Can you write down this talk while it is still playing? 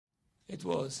It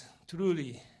was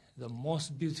truly the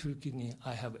most beautiful kidney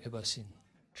I have ever seen.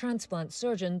 Transplant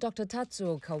surgeon Dr.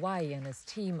 Tatsuo Kawai and his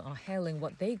team are hailing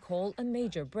what they call a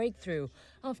major breakthrough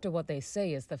after what they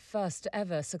say is the first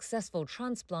ever successful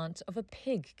transplant of a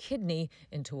pig kidney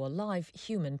into a live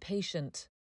human patient.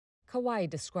 Kawai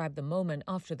described the moment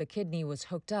after the kidney was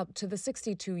hooked up to the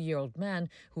 62-year-old man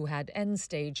who had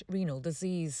end-stage renal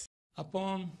disease.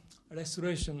 Upon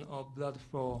restoration of blood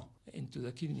flow into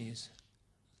the kidney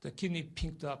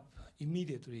picked up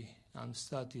immediately and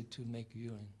started to make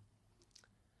urine.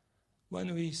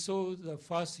 When we saw the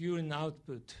first urine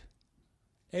output,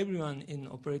 everyone in the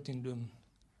operating room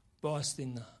burst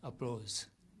in applause.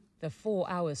 The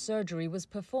 4-hour surgery was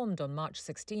performed on March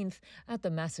 16th at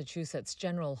the Massachusetts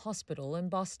General Hospital in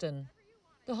Boston.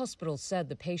 The hospital said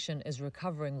the patient is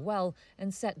recovering well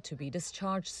and set to be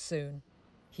discharged soon.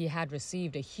 He had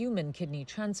received a human kidney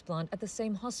transplant at the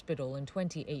same hospital in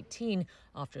 2018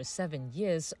 after 7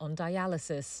 years on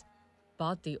dialysis.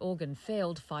 But the organ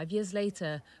failed 5 years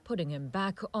later, putting him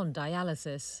back on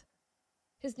dialysis.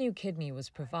 His new kidney was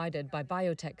provided by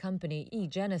biotech company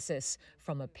eGenesis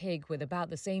from a pig with about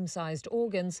the same sized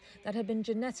organs that had been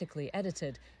genetically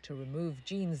edited to remove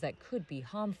genes that could be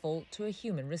harmful to a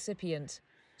human recipient.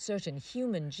 Certain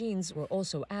human genes were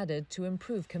also added to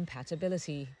improve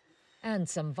compatibility. And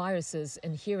some viruses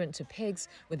inherent to pigs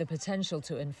with the potential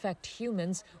to infect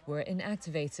humans were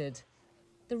inactivated.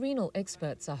 The renal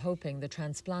experts are hoping the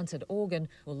transplanted organ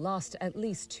will last at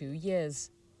least 2 years.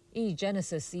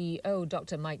 eGenesis CEO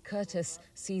Dr. Mike Curtis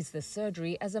sees the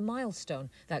surgery as a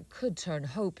milestone that could turn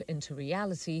hope into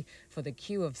reality for the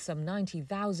queue of some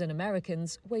 90,000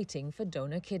 Americans waiting for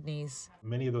donor kidneys.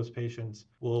 Many of those patients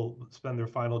will spend their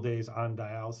final days on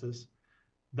dialysis.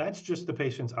 That's just the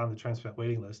patients on the transplant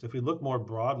waiting list. If we look more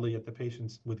broadly at the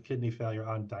patients with kidney failure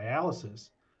on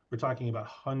dialysis, we're talking about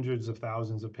hundreds of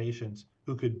thousands of patients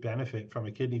who could benefit from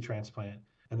a kidney transplant.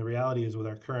 And the reality is with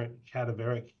our current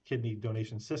cadaveric kidney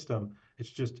donation system, it's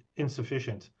just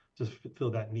insufficient to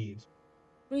fill that need.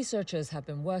 Researchers have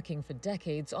been working for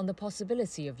decades on the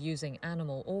possibility of using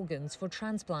animal organs for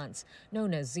transplants,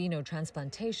 known as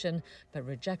xenotransplantation, but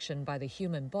rejection by the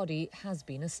human body has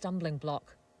been a stumbling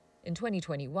block. In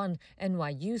 2021,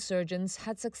 NYU surgeons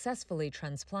had successfully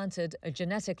transplanted a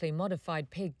genetically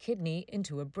modified pig kidney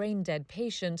into a brain-dead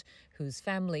patient whose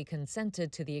family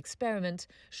consented to the experiment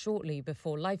shortly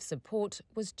before life support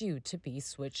was due to be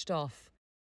switched off.